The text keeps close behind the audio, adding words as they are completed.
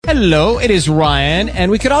Hello, it is Ryan,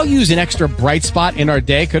 and we could all use an extra bright spot in our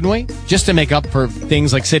day, couldn't we? Just to make up for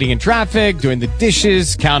things like sitting in traffic, doing the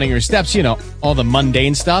dishes, counting your steps, you know, all the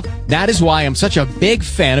mundane stuff. That is why I'm such a big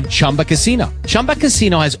fan of Chumba Casino. Chumba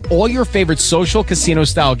Casino has all your favorite social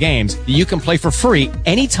casino-style games that you can play for free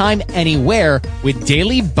anytime, anywhere with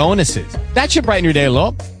daily bonuses. That should brighten your day a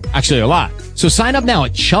little. Actually, a lot. So sign up now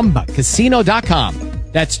at ChumbaCasino.com.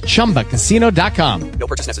 That's ChumbaCasino.com. No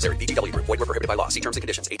purchase necessary. VGW Group. Void where prohibited by law. See terms and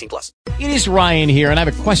conditions. 18+. It is Ryan here, and I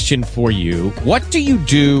have a question for you. What do you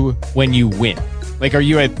do when you win? Like, are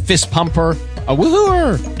you a fist pumper, a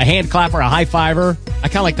woohooer, a hand clapper, a high fiver? I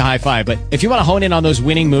kind of like the high five, but if you want to hone in on those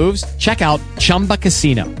winning moves, check out Chumba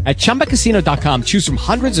Casino. At ChumbaCasino.com, choose from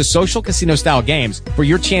hundreds of social casino-style games for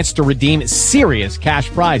your chance to redeem serious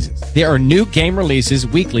cash prizes. There are new game releases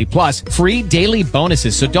weekly, plus free daily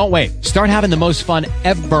bonuses, so don't wait. Start having the most fun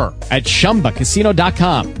ever at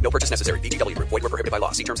ChumbaCasino.com. No purchase necessary. VGW Group. Void where prohibited by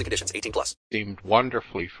law. See terms and conditions. 18+. Seemed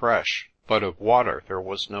wonderfully fresh, but of water there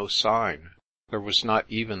was no sign. There was not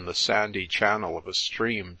even the sandy channel of a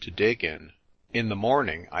stream to dig in. In the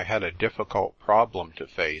morning I had a difficult problem to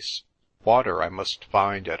face. Water I must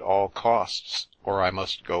find at all costs, or I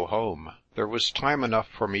must go home. There was time enough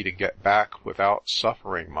for me to get back without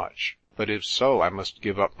suffering much, but if so I must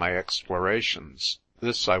give up my explorations.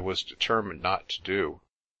 This I was determined not to do.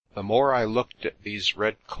 The more I looked at these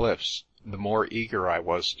red cliffs, the more eager I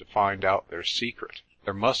was to find out their secret.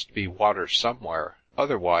 There must be water somewhere.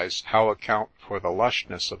 Otherwise, how account for the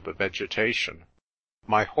lushness of the vegetation?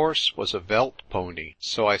 My horse was a veldt pony,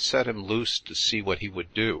 so I set him loose to see what he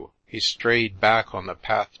would do. He strayed back on the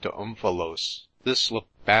path to Umvelos'. This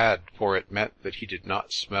looked bad, for it meant that he did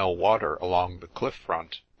not smell water along the cliff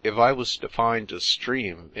front. If I was to find a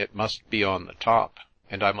stream, it must be on the top,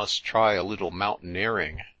 and I must try a little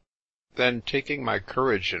mountaineering. Then, taking my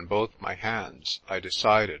courage in both my hands, I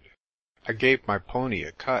decided. I gave my pony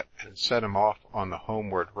a cut and set him off on the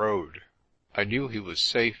homeward road. I knew he was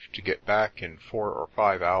safe to get back in 4 or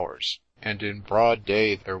 5 hours, and in broad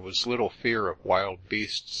day there was little fear of wild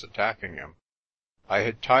beasts attacking him. I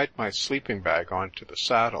had tied my sleeping bag onto the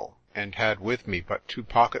saddle, and had with me but 2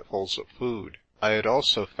 pocketfuls of food. I had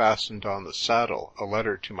also fastened on the saddle a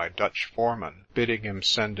letter to my Dutch foreman, bidding him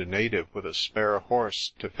send a native with a spare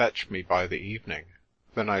horse to fetch me by the evening.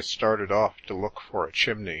 Then I started off to look for a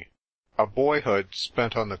chimney. A boyhood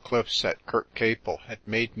spent on the cliffs at Kirkcaple had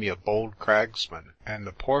made me a bold cragsman, and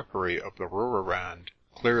the porphyry of the Rooirand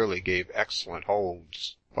clearly gave excellent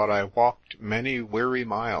holds. But I walked many weary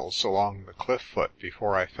miles along the cliff foot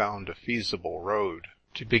before I found a feasible road.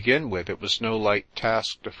 To begin with, it was no light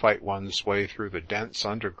task to fight one's way through the dense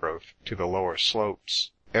undergrowth to the lower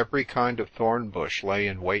slopes. Every kind of thorn bush lay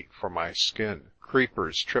in wait for my skin.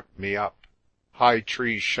 Creepers tripped me up. High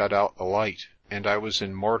trees shut out the light, and I was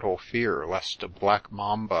in mortal fear lest a black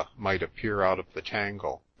mamba might appear out of the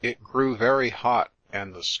tangle. It grew very hot,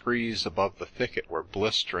 and the screes above the thicket were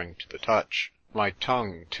blistering to the touch. My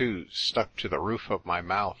tongue, too, stuck to the roof of my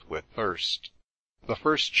mouth with thirst. The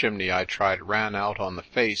first chimney I tried ran out on the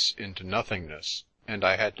face into nothingness, and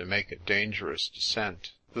I had to make a dangerous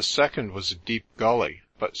descent. The second was a deep gully,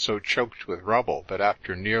 but so choked with rubble that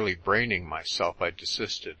after nearly braining myself I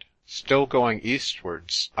desisted. Still going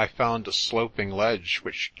eastwards, I found a sloping ledge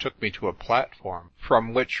which took me to a platform,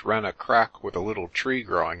 from which ran a crack with a little tree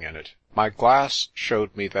growing in it. My glass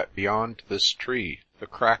showed me that beyond this tree the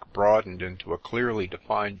crack broadened into a clearly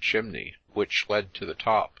defined chimney, which led to the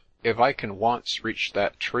top. If I can once reach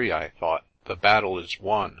that tree, I thought, the battle is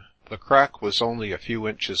won. The crack was only a few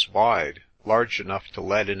inches wide, large enough to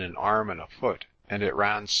let in an arm and a foot, and it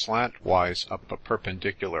ran slantwise up a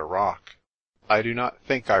perpendicular rock. I do not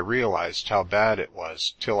think I realized how bad it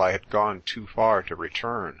was till I had gone too far to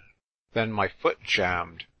return. Then my foot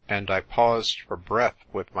jammed, and I paused for breath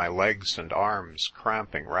with my legs and arms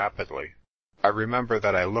cramping rapidly. I remember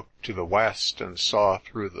that I looked to the west and saw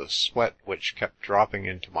through the sweat which kept dropping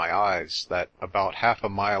into my eyes that about half a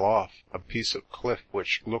mile off a piece of cliff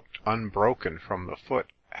which looked unbroken from the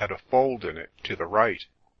foot had a fold in it to the right.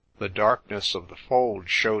 The darkness of the fold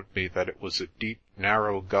showed me that it was a deep,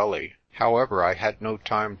 narrow gully. However, I had no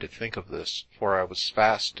time to think of this, for I was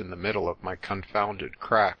fast in the middle of my confounded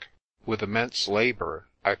crack. With immense labour,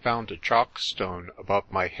 I found a chalkstone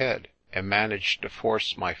above my head, and managed to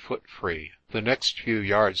force my foot free. The next few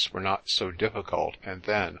yards were not so difficult, and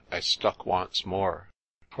then I stuck once more.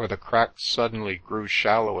 For the crack suddenly grew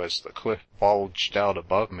shallow as the cliff bulged out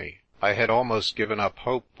above me. I had almost given up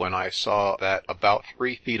hope when I saw that about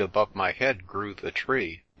 3 feet above my head grew the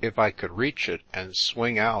tree. If I could reach it and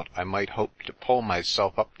swing out, I might hope to pull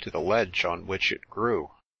myself up to the ledge on which it grew.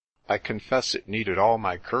 I confess it needed all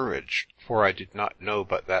my courage, for I did not know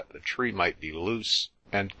but that the tree might be loose,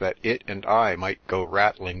 and that it and I might go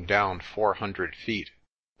rattling down 400 feet.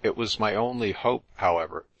 It was my only hope,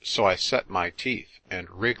 however, so I set my teeth, and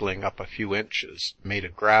wriggling up a few inches, made a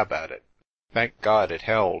grab at it. Thank God it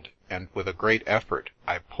held, and with a great effort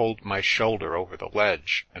I pulled my shoulder over the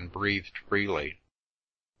ledge and breathed freely.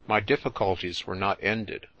 My difficulties were not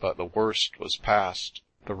ended, but the worst was past.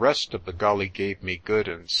 The rest of the gully gave me good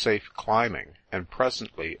and safe climbing, and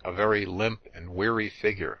presently a very limp and weary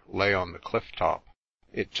figure lay on the cliff top.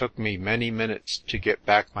 It took me many minutes to get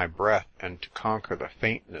back my breath and to conquer the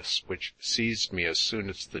faintness which seized me as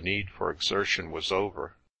soon as the need for exertion was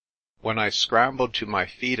over. When I scrambled to my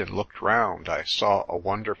feet and looked round, I saw a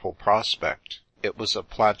wonderful prospect. It was a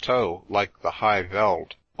plateau like the High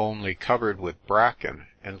Veld, only covered with bracken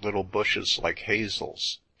and little bushes like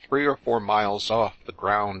hazels. 3 or 4 miles off the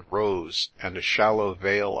ground rose, and a shallow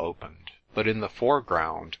vale opened, but in the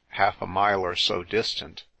foreground, half a mile or so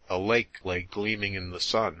distant, a lake lay gleaming in the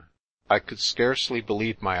sun. I could scarcely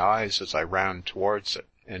believe my eyes as I ran towards it,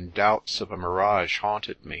 and doubts of a mirage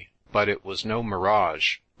haunted me. But it was no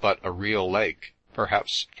mirage, but a real lake,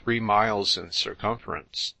 perhaps 3 miles in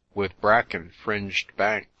circumference, with bracken-fringed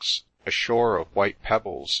banks, a shore of white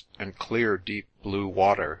pebbles, and clear deep blue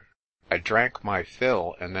water. I drank my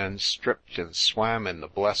fill, and then stripped and swam in the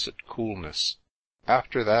blessed coolness.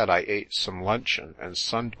 After that I ate some luncheon, and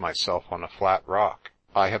sunned myself on a flat rock.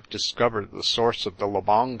 I have discovered the source of the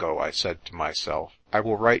Labongo, I said to myself. I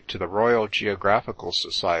will write to the Royal Geographical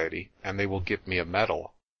Society, and they will give me a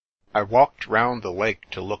medal. I walked round the lake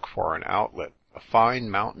to look for an outlet. A fine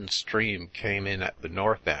mountain stream came in at the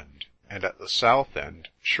north end, and at the south end,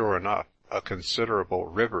 sure enough, a considerable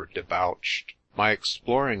river debouched. My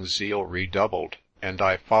exploring zeal redoubled, and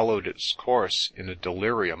I followed its course in a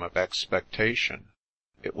delirium of expectation.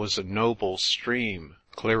 It was a noble stream,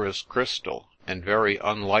 clear as crystal, and very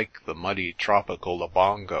unlike the muddy tropical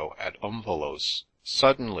Labongo at Umvelos'.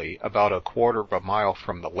 Suddenly, about a quarter of a mile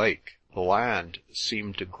from the lake, the land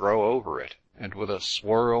seemed to grow over it, and with a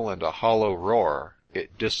swirl and a hollow roar,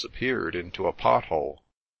 it disappeared into a pothole.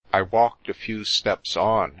 I walked a few steps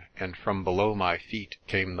on, and from below my feet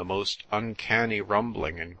came the most uncanny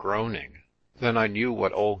rumbling and groaning. Then I knew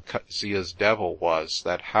what old Coetzee's devil was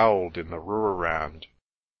that howled in the Rooirand.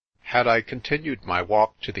 Had I continued my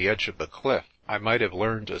walk to the edge of the cliff, I might have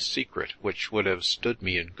learned a secret which would have stood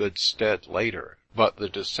me in good stead later, but the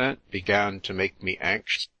descent began to make me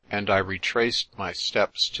anxious, and I retraced my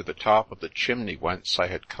steps to the top of the chimney whence I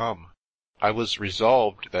had come. I was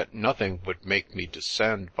resolved that nothing would make me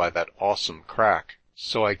descend by that awesome crack,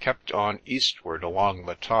 so I kept on eastward along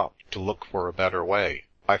the top to look for a better way.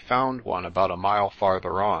 I found one about a mile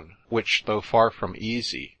farther on, which, though far from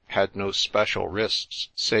easy, had no special risks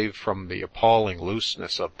save from the appalling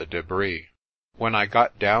looseness of the debris. When I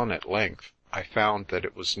got down at length, I found that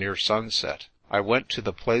it was near sunset. I went to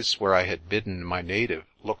the place where I had bidden my native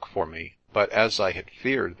look for me, but as I had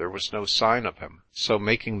feared, there was no sign of him, so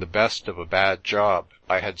making the best of a bad job,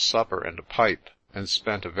 I had supper and a pipe, and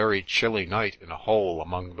spent a very chilly night in a hole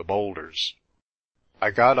among the boulders.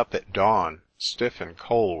 I got up at dawn, stiff and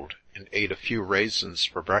cold, and ate a few raisins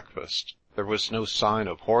for breakfast. There was no sign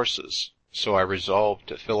of horses, so I resolved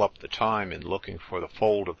to fill up the time in looking for the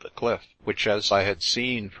fold of the cliff, which, as I had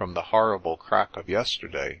seen from the horrible crack of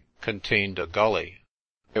yesterday, contained a gully.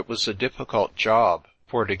 It was a difficult job,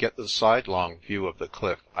 for to get the sidelong view of the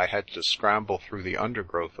cliff I had to scramble through the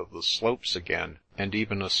undergrowth of the slopes again, and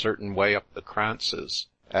even a certain way up the kranzes.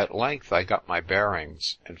 At length I got my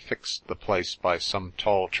bearings, and fixed the place by some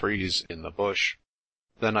tall trees in the bush.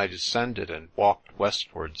 Then I descended and walked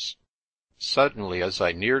westwards. Suddenly, as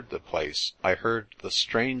I neared the place, I heard the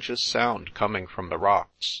strangest sound coming from the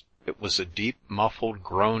rocks. It was a deep, muffled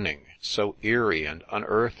groaning, so eerie and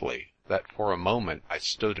unearthly that for a moment I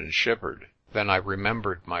stood and shivered. Then I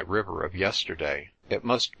remembered my river of yesterday. It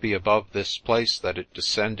must be above this place that it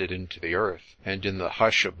descended into the earth, and in the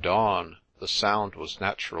hush of dawn the sound was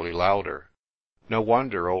naturally louder. No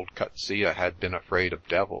wonder old Coetzee had been afraid of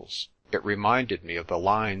devils. It reminded me of the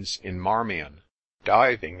lines in Marmion: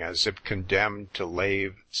 diving as if condemned to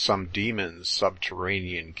lave some demon's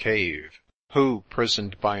subterranean cave, who,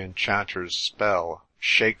 prisoned by enchanter's spell,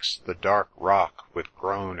 shakes the dark rock with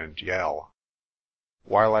groan and yell.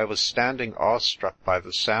 While I was standing awestruck by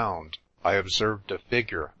the sound, I observed a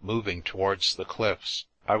figure moving towards the cliffs.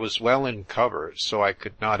 I was well in cover, so I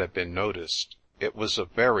could not have been noticed. It was a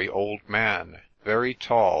very old man, very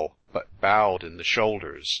tall, but bowed in the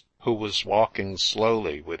shoulders, who was walking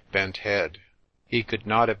slowly with bent head. He could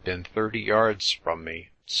not have been 30 yards from me,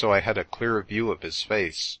 so I had a clear view of his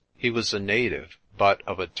face. He was a native, but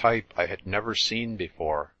of a type I had never seen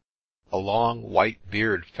before. A long white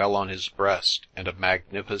beard fell on his breast, and a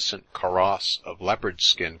magnificent kaross of leopard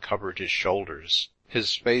skin covered his shoulders.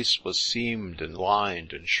 His face was seamed and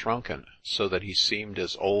lined and shrunken, so that he seemed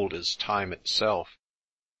as old as time itself.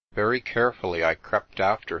 Very carefully I crept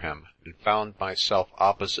after him, and found myself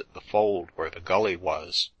opposite the fold where the gully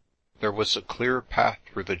was. There was a clear path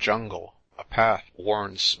through the jungle, a path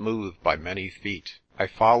worn smooth by many feet. I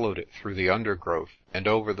followed it through the undergrowth and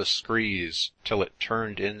over the screes till it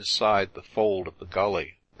turned inside the fold of the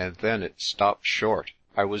gully, and then it stopped short.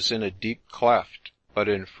 I was in a deep cleft, but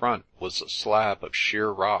in front was a slab of sheer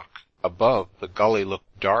rock. Above, the gully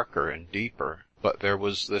looked darker and deeper, but there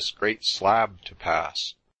was this great slab to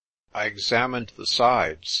pass. I examined the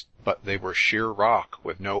sides, but they were sheer rock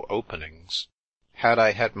with no openings. Had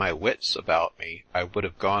I had my wits about me, I would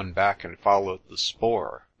have gone back and followed the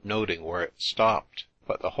spoor, noting where it stopped,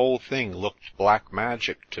 but the whole thing looked black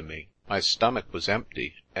magic to me. My stomach was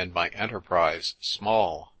empty, and my enterprise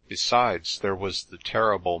small. Besides, there was the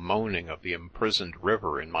terrible moaning of the imprisoned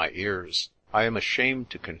river in my ears. I am ashamed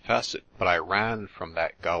to confess it, but I ran from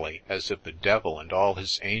that gully as if the devil and all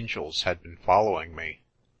his angels had been following me.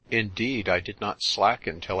 Indeed, I did not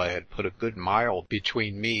slacken till I had put a good mile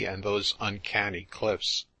between me and those uncanny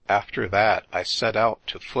cliffs. After that I set out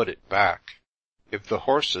to foot it back. If the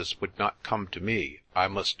horses would not come to me, I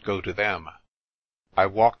must go to them. I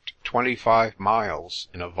walked 25 miles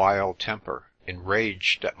in a vile temper,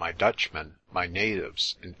 enraged at my Dutchmen, my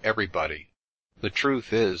natives, and everybody. The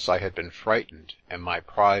truth is, I had been frightened, and my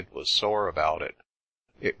pride was sore about it.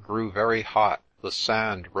 It grew very hot, the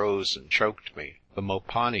sand rose and choked me. The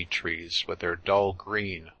mopani trees with their dull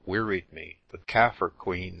green wearied me. The kaffir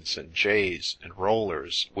queens and jays and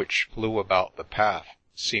rollers which flew about the path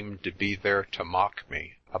seemed to be there to mock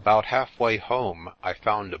me. About halfway home I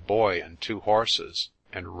found a boy and 2 horses,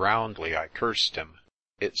 and roundly I cursed him.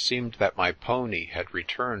 It seemed that my pony had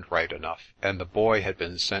returned right enough, and the boy had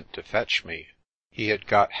been sent to fetch me. He had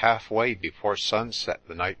got halfway before sunset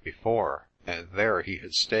the night before, and there he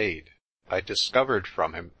had stayed. I discovered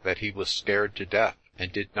from him that he was scared to death,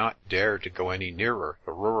 and did not dare to go any nearer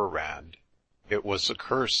the Rooirand. It was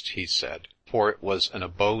accursed, he said, for it was an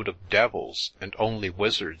abode of devils, and only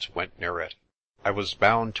wizards went near it. I was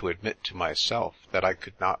bound to admit to myself that I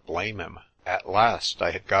could not blame him. At last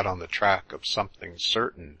I had got on the track of something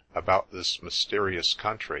certain about this mysterious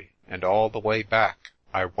country, and all the way back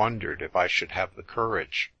I wondered if I should have the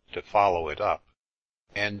courage to follow it up.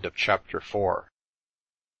 End of chapter 4.